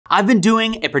I've been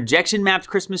doing a projection mapped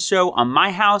Christmas show on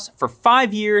my house for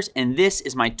 5 years, and this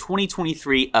is my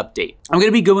 2023 update. I'm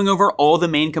gonna be going over all the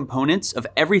main components of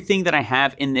everything that I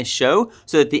have in this show,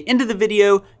 so at the end of the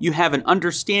video, you have an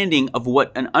understanding of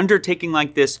what an undertaking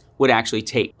like this would actually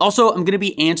take. Also, I'm gonna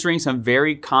be answering some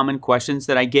very common questions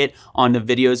that I get on the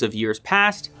videos of years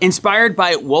past. Inspired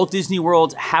by Walt Disney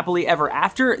World's Happily Ever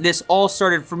After, this all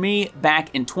started for me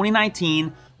back in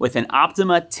 2019 with an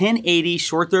Optima 1080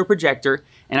 short throw projector,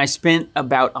 and I spent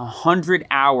about 100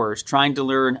 hours trying to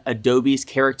learn Adobe's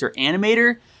character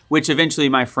animator, which eventually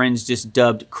my friends just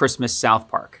dubbed Christmas South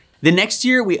Park. The next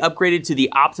year we upgraded to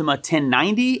the Optima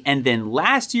 1090, and then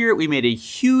last year we made a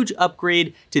huge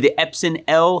upgrade to the Epson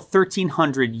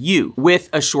L1300U with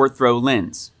a short throw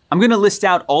lens. I'm gonna list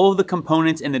out all of the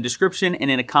components in the description and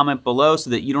in a comment below so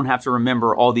that you don't have to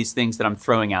remember all these things that I'm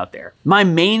throwing out there. My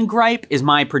main gripe is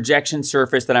my projection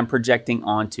surface that I'm projecting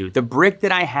onto. The brick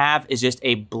that I have is just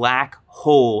a black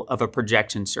hole of a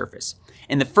projection surface.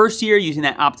 In the first year using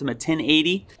that Optima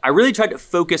 1080, I really tried to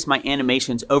focus my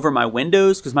animations over my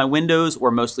windows because my windows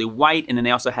were mostly white, and then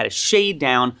they also had a shade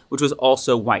down, which was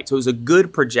also white. So it was a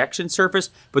good projection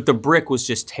surface, but the brick was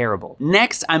just terrible.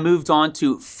 Next, I moved on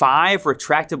to 5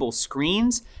 retractable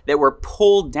screens that were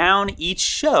pulled down each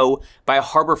show by a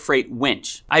Harbor Freight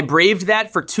winch. I braved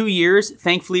that for 2 years.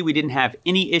 Thankfully, we didn't have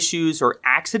any issues or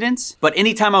accidents, but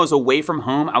anytime I was away from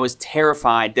home, I was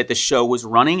terrified that the show was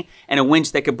running and a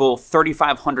winch that could pull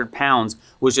 3,500 pounds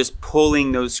was just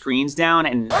pulling those screens down,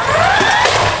 and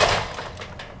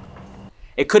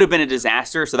it could have been a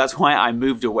disaster, so that's why I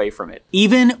moved away from it.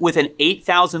 Even with an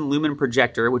 8,000 lumen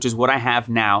projector, which is what I have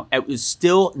now, it was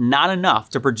still not enough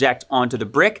to project onto the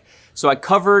brick, so I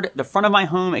covered the front of my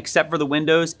home except for the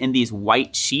windows in these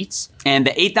white sheets, and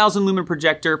the 8,000 lumen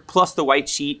projector plus the white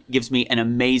sheet gives me an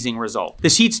amazing result. The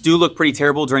sheets do look pretty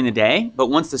terrible during the day, but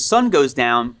once the sun goes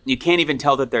down, you can't even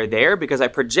tell that they're there because I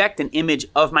project an image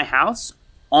of my house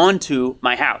onto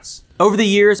my house. Over the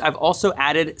years, I've also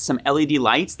added some LED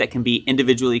lights that can be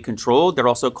individually controlled. They're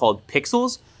also called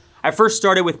pixels. I first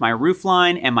started with my roof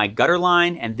line and my gutter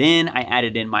line, and then I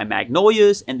added in my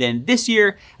magnolias, and then this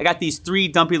year, I got these 3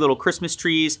 dumpy little Christmas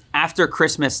trees. After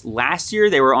Christmas last year,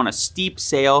 they were on a steep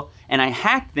sale, and I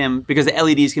hacked them because the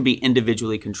LEDs can be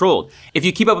individually controlled. If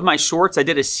you keep up with my shorts, I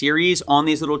did a series on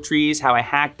these little trees, how I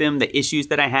hacked them, the issues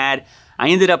that I had. I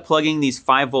ended up plugging these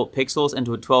 5-volt pixels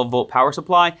into a 12-volt power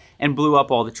supply and blew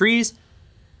up all the trees.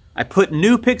 I put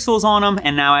new pixels on them,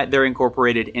 and now they're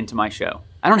incorporated into my show.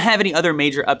 I don't have any other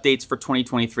major updates for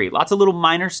 2023. Lots of little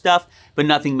minor stuff, but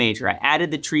nothing major. I added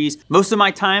the trees. Most of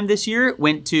my time this year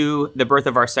went to the birth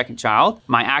of our second child,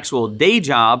 my actual day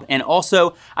job, and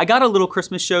also I got a little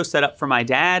Christmas show set up for my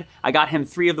dad. I got him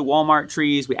 3 of the Walmart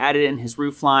trees. We added in his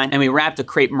roof line, and we wrapped a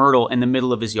crepe myrtle in the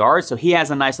middle of his yard. So he has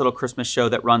a nice little Christmas show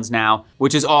that runs now,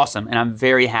 which is awesome, and I'm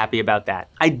very happy about that.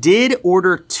 I did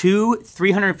order 2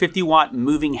 350-watt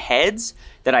moving heads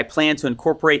that I plan to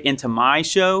incorporate into my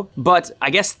show, but I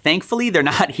guess thankfully they're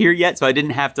not here yet, so I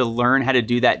didn't have to learn how to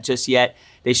do that just yet.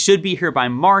 They should be here by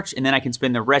March, and then I can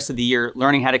spend the rest of the year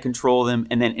learning how to control them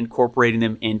and then incorporating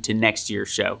them into next year's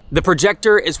show. The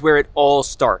projector is where it all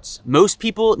starts. Most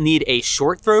people need a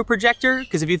short throw projector,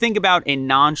 because if you think about a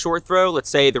non-short throw, let's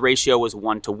say the ratio was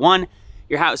 1:1,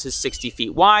 your house is 60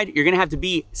 feet wide, you're gonna have to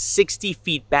be 60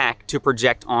 feet back to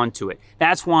project onto it.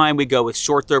 That's why we go with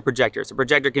short throw projectors. A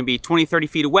projector can be 20, 30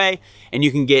 feet away, and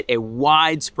you can get a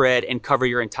wide spread and cover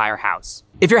your entire house.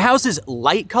 If your house is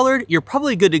light colored, you're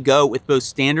probably good to go with both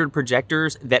standard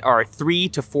projectors that are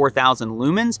 3,000 to 4,000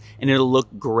 lumens, and it'll look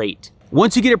great.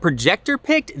 Once you get a projector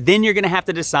picked, then you're gonna have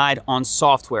to decide on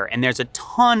software. And there's a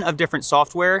ton of different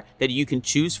software that you can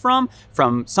choose from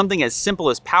something as simple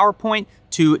as PowerPoint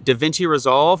to DaVinci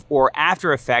Resolve or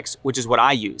After Effects, which is what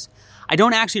I use. I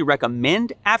don't actually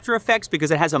recommend After Effects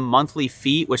because it has a monthly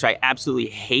fee, which I absolutely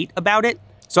hate about it.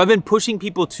 So I've been pushing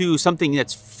people to something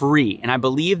that's free, and I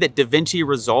believe that DaVinci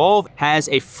Resolve has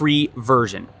a free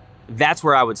version. That's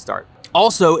where I would start.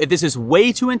 Also, if this is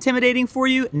way too intimidating for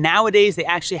you, nowadays they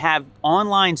actually have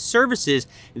online services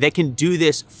that can do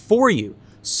this for you.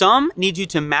 Some need you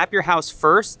to map your house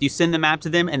first. You send the map to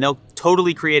them and they'll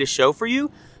totally create a show for you.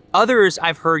 Others,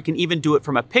 I've heard, can even do it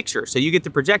from a picture. So you get the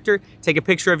projector, take a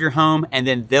picture of your home, and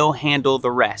then they'll handle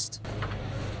the rest.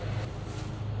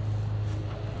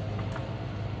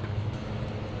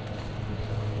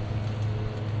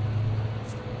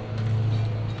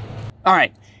 All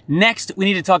right. Next, we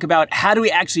need to talk about how do we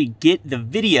actually get the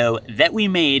video that we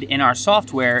made in our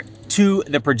software to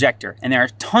the projector. And there are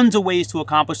tons of ways to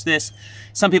accomplish this.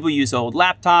 Some people use old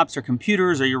laptops or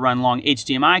computers, or you run long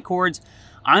HDMI cords.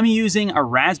 I'm using a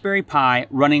Raspberry Pi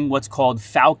running what's called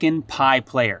Falcon Pi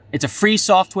Player. It's a free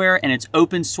software and it's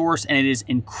open source and it is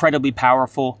incredibly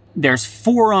powerful. There's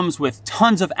forums with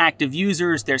tons of active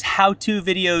users, there's how-to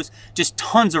videos, just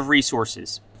tons of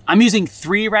resources. I'm using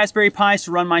 3 Raspberry Pis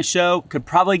to run my show, could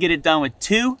probably get it done with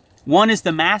 2. One is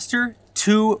the master,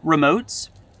 2 remotes.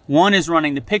 One is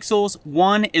running the pixels,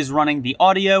 one is running the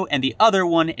audio, and the other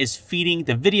one is feeding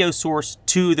the video source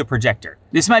to the projector.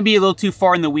 This might be a little too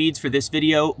far in the weeds for this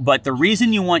video, but the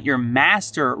reason you want your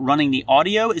master running the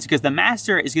audio is because the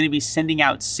master is going to be sending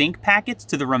out sync packets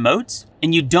to the remotes,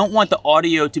 and you don't want the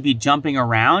audio to be jumping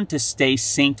around to stay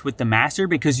synced with the master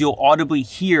because you'll audibly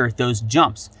hear those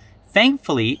jumps.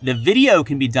 Thankfully, the video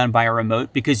can be done by a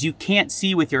remote because you can't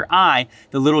see with your eye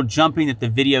the little jumping that the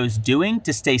video is doing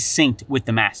to stay synced with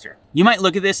the master. You might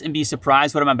look at this and be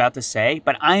surprised what I'm about to say,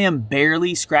 but I am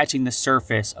barely scratching the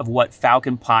surface of what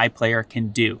Falcon Pi Player can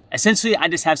do. Essentially, I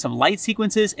just have some light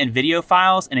sequences and video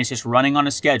files and it's just running on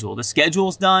a schedule. The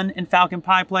schedule's done in Falcon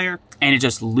Pi Player and it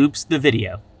just loops the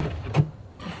video.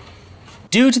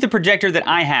 Due to the projector that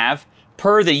I have,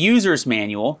 per the user's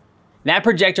manual, that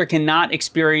projector cannot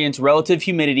experience relative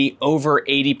humidity over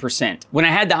 80%. When I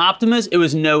had the Optimas, it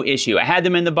was no issue. I had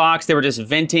them in the box, they were just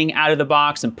venting out of the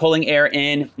box and pulling air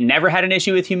in. Never had an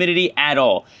issue with humidity at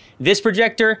all. This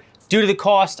projector, due to the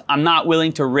cost, I'm not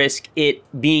willing to risk it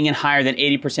being in higher than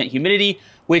 80% humidity,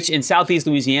 which in Southeast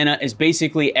Louisiana is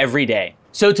basically every day.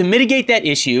 So to mitigate that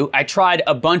issue, I tried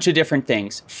a bunch of different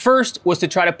things. First was to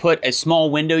try to put a small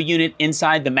window unit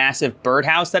inside the massive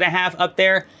birdhouse that I have up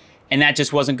there, and that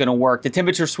just wasn't gonna work. The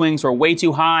temperature swings were way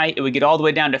too high. It would get all the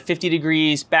way down to 50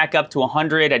 degrees, back up to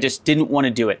 100. I just didn't wanna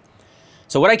do it.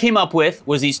 So what I came up with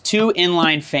was these 2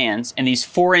 inline fans and these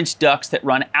 4-inch ducts that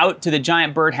run out to the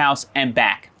giant birdhouse and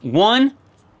back. One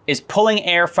is pulling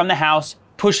air from the house,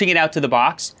 pushing it out to the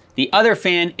box. The other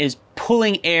fan is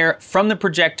pulling air from the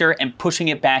projector and pushing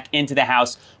it back into the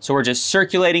house. So we're just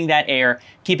circulating that air,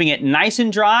 keeping it nice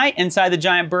and dry inside the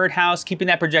giant birdhouse, keeping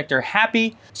that projector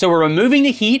happy. So we're removing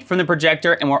the heat from the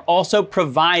projector and we're also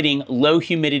providing low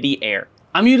humidity air.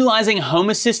 I'm utilizing Home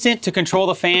Assistant to control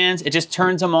the fans. It just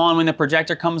turns them on when the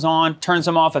projector comes on, turns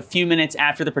them off a few minutes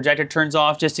after the projector turns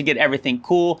off just to get everything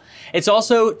cool. It's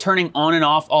also turning on and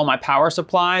off all my power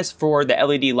supplies for the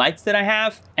LED lights that I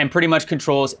have and pretty much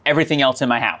controls everything else in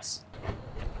my house.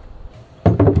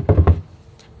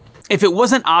 If it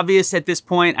wasn't obvious at this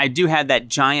point, I do have that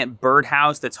giant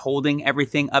birdhouse that's holding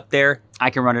everything up there. I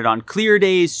can run it on clear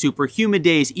days, super humid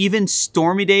days, even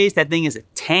stormy days. That thing is a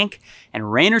tank,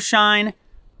 and rain or shine,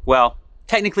 well,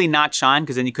 technically not shine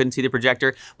because then you couldn't see the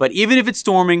projector, but even if it's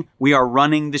storming, we are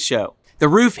running the show. The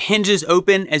roof hinges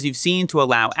open, as you've seen, to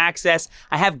allow access.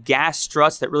 I have gas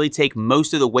struts that really take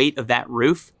most of the weight of that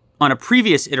roof. On a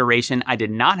previous iteration, I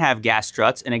did not have gas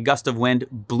struts, and a gust of wind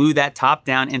blew that top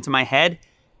down into my head.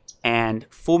 And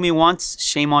fool me once,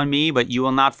 shame on me, but you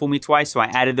will not fool me twice, so I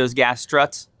added those gas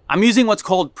struts. I'm using what's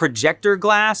called projector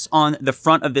glass on the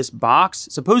front of this box.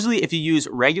 Supposedly, if you use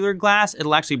regular glass,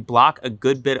 it'll actually block a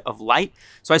good bit of light.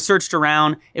 So I searched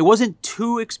around. It wasn't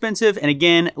too expensive, and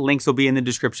again, links will be in the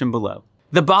description below.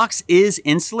 The box is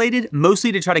insulated,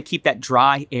 mostly to try to keep that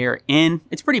dry air in.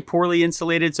 It's pretty poorly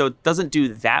insulated, so it doesn't do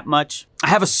that much. I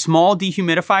have a small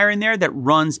dehumidifier in there that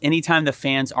runs anytime the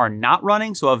fans are not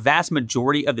running, so a vast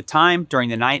majority of the time during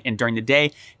the night and during the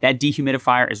day, that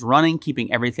dehumidifier is running,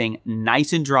 keeping everything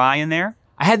nice and dry in there.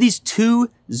 I had these 2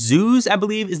 Zoos, I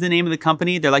believe is the name of the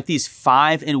company. They're like these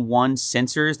 5-in-1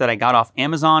 sensors that I got off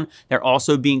Amazon. They're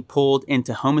also being pulled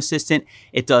into Home Assistant.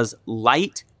 It does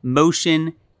light,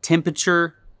 motion,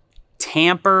 temperature,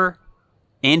 tamper,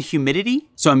 and humidity.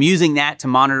 So I'm using that to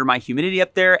monitor my humidity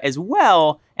up there as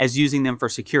well as using them for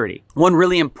security. One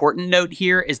really important note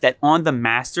here is that on the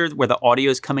master where the audio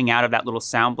is coming out of that little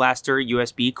Sound Blaster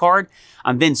USB card,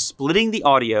 I'm then splitting the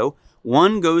audio.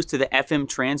 One goes to the FM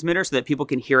transmitter so that people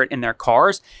can hear it in their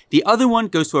cars. The other one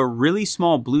goes to a really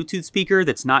small Bluetooth speaker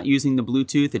that's not using the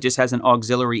Bluetooth. It just has an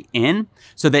auxiliary in,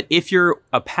 so that if you're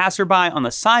a passerby on the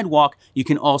sidewalk, you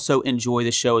can also enjoy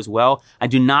the show as well. I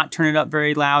do not turn it up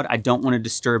very loud. I don't want to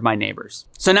disturb my neighbors.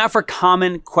 So now for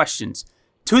common questions.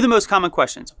 2 of the most common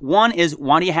questions. One is,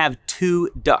 why do you have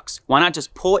 2 ducts? Why not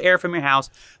just pull air from your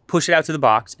house, push it out to the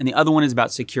box? And the other one is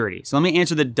about security. So let me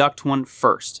answer the duct one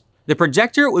first. The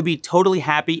projector would be totally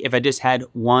happy if I just had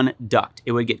 1 duct.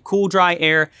 It would get cool, dry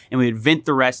air, and we would vent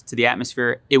the rest to the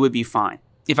atmosphere. It would be fine.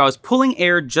 If I was pulling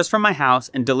air just from my house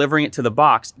and delivering it to the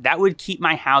box, that would keep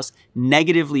my house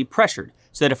negatively pressured.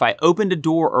 so that if I opened a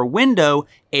door or window,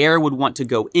 air would want to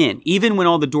go in. Even when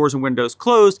all the doors and windows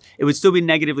closed, it would still be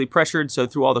negatively pressured, so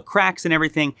through all the cracks and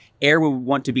everything, air would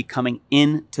want to be coming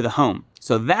into the home.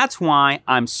 So that's why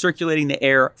I'm circulating the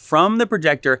air from the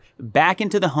projector back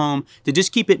into the home to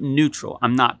just keep it neutral.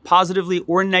 I'm not positively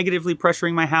or negatively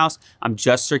pressuring my house, I'm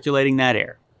just circulating that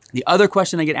air. The other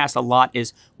question I get asked a lot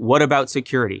is, what about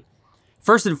security?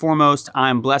 First and foremost,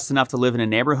 I'm blessed enough to live in a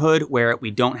neighborhood where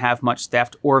we don't have much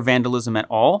theft or vandalism at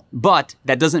all, but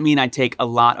that doesn't mean I take a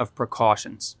lot of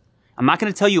precautions. I'm not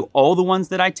gonna tell you all the ones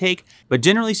that I take, but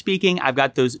generally speaking, I've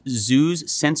got those Zeus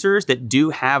sensors that do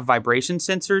have vibration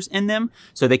sensors in them,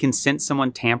 so they can sense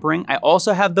someone tampering. I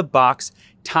also have the box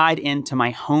tied into my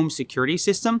home security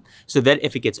system, so that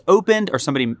if it gets opened or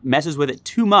somebody messes with it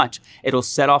too much, it'll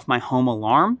set off my home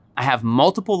alarm. I have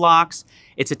multiple locks.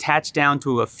 It's attached down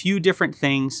to a few different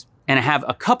things. And I have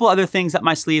a couple other things up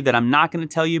my sleeve that I'm not gonna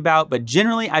tell you about, but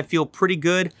generally I feel pretty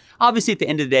good. Obviously at the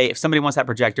end of the day, if somebody wants that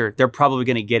projector, they're probably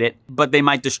gonna get it, but they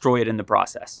might destroy it in the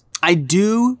process. I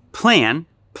do plan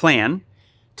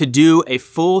to do a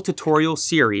full tutorial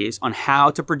series on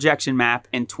how to projection map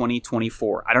in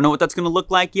 2024. I don't know what that's gonna look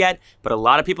like yet, but a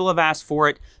lot of people have asked for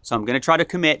it, so I'm gonna try to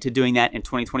commit to doing that in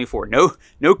 2024.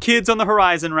 No kids on the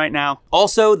horizon right now.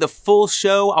 Also, the full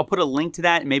show, I'll put a link to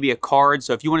that and maybe a card,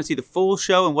 so if you wanna see the full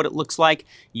show and what it looks like,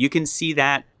 you can see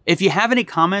that. If you have any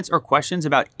comments or questions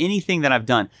about anything that I've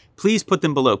done, please put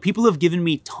them below. People have given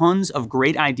me tons of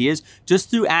great ideas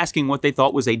just through asking what they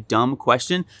thought was a dumb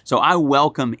question. So I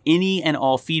welcome any and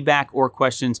all feedback or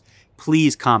questions.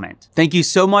 Please comment. Thank you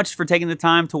so much for taking the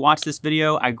time to watch this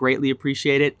video. I greatly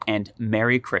appreciate it, and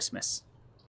Merry Christmas.